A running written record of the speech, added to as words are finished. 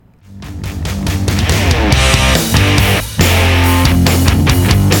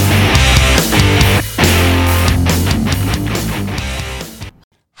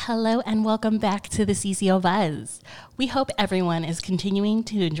Hello and welcome back to the CCO Buzz. We hope everyone is continuing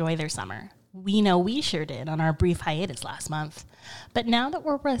to enjoy their summer. We know we sure did on our brief hiatus last month. But now that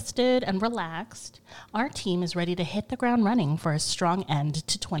we're rested and relaxed, our team is ready to hit the ground running for a strong end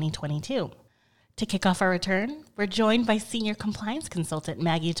to 2022. To kick off our return, we're joined by Senior Compliance Consultant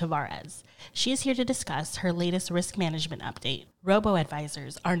Maggie Tavares. She is here to discuss her latest risk management update.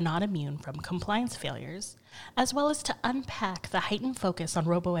 Robo-Advisers are not immune from compliance failures, as well as to unpack the heightened focus on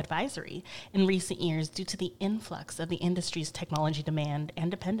robo-advisory in recent years due to the influx of the industry's technology demand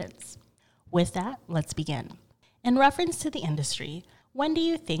and dependence. With that, let's begin. In reference to the industry, when do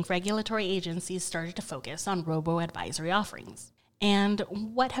you think regulatory agencies started to focus on robo-advisory offerings? And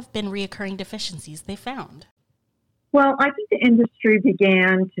what have been reoccurring deficiencies they found? Well, I think the industry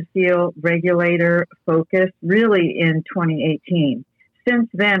began to feel regulator focused really in 2018. Since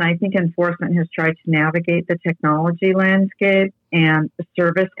then, I think enforcement has tried to navigate the technology landscape and the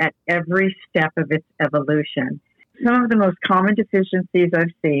service at every step of its evolution. Some of the most common deficiencies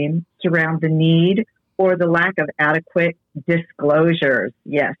I've seen surround the need or the lack of adequate disclosures.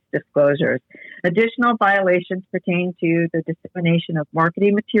 Yes, disclosures. Additional violations pertain to the dissemination of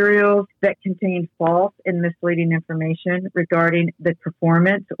marketing materials that contain false and misleading information regarding the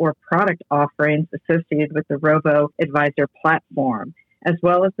performance or product offerings associated with the Robo-Advisor platform, as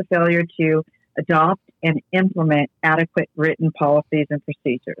well as the failure to adopt and implement adequate written policies and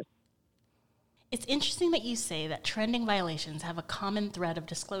procedures. It's interesting that you say that trending violations have a common thread of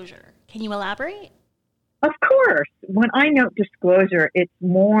disclosure. Can you elaborate? Of course. When I note disclosure, it's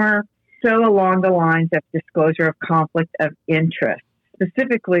more so along the lines of disclosure of conflict of interest.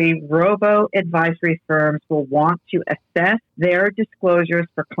 Specifically, robo-advisory firms will want to assess their disclosures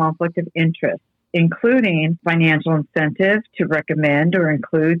for conflict of interest, including financial incentives to recommend or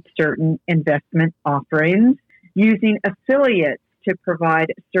include certain investment offerings, using affiliates to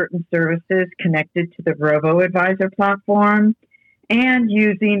provide certain services connected to the Robo-Advisor platform, and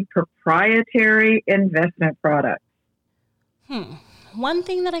using proprietary investment products. One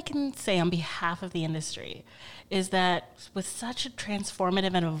thing that I can say on behalf of the industry is that with such a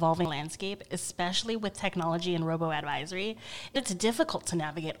transformative and evolving landscape, especially with technology and robo-advisory, it's difficult to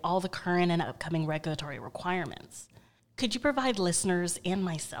navigate all the current and upcoming regulatory requirements. Could you provide listeners and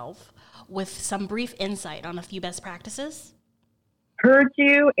myself with some brief insight on a few best practices? Heard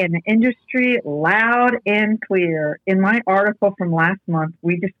you in the industry loud and clear. In my article from last month,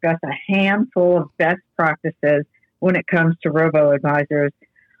 we discussed a handful of best practices when it comes to robo-advisors.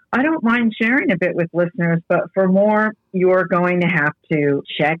 I don't mind sharing a bit with listeners, but for more, you're going to have to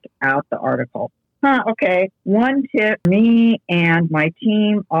check out the article. Okay. One tip me and my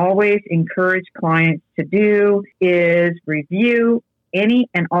team always encourage clients to do is review any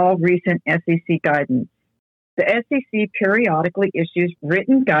and all recent SEC guidance. The SEC periodically issues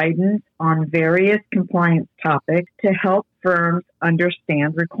written guidance on various compliance topics to help firms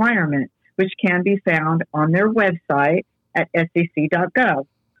understand requirements, which can be found on their website at sec.gov.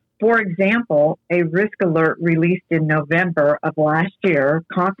 For example, a risk alert released in November of last year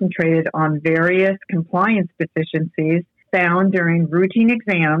concentrated on various compliance deficiencies found during routine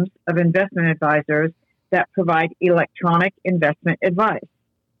exams of investment advisors that provide electronic investment advice.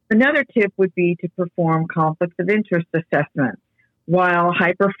 Another tip would be to perform conflicts of interest assessments. While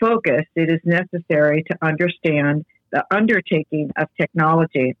hyper-focused, it is necessary to understand the undertaking of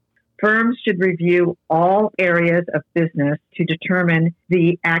technology. Firms should review all areas of business to determine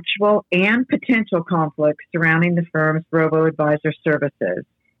the actual and potential conflicts surrounding the firm's robo-advisor services.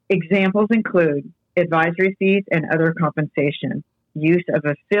 Examples include advisory fees and other compensation, use of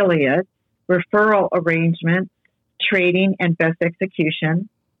affiliates, referral arrangements, trading and best execution,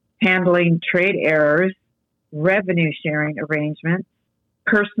 handling trade errors, revenue sharing arrangements,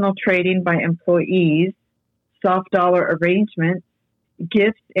 personal trading by employees, soft dollar arrangements,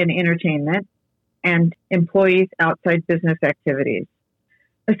 gifts and entertainment, and employees' outside business activities.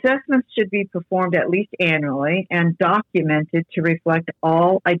 Assessments should be performed at least annually and documented to reflect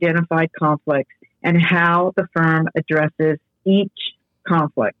all identified conflicts and how the firm addresses each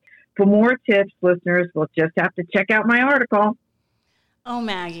conflict. For more tips, listeners will just have to check out my article. Oh,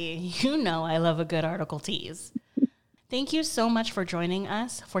 Maggie, you know I love a good article tease. Thank you so much for joining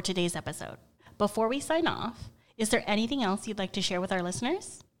us for today's episode. Before we sign off, is there anything else you'd like to share with our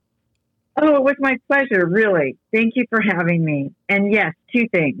listeners? Oh, it was my pleasure, really. Thank you for having me. And yes, two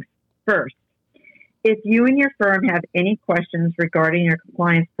things. First, if you and your firm have any questions regarding your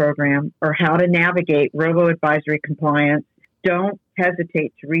compliance program or how to navigate robo-advisory compliance, don't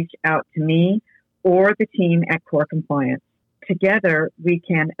hesitate to reach out to me or the team at Core Compliance. Together, we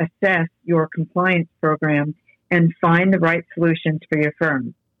can assess your compliance program and find the right solutions for your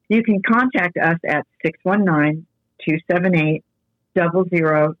firm. You can contact us at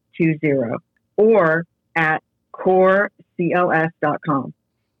 619-278-0020 or at corecls.com.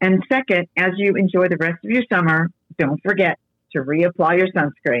 And second, as you enjoy the rest of your summer, don't forget to reapply your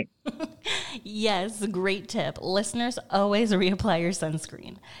sunscreen. Yes, great tip. Listeners, always reapply your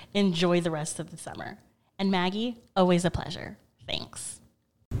sunscreen. Enjoy the rest of the summer. And Maggie, always a pleasure. Thanks.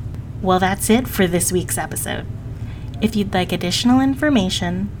 Well, that's it for this week's episode. If you'd like additional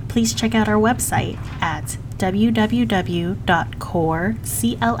information, please check out our website at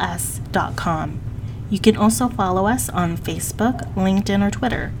www.corecls.com. You can also follow us on Facebook, LinkedIn, or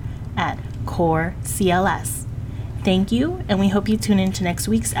Twitter at CoreCLS. Thank you, and we hope you tune in to next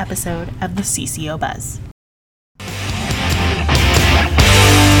week's episode of the CCO Buzz.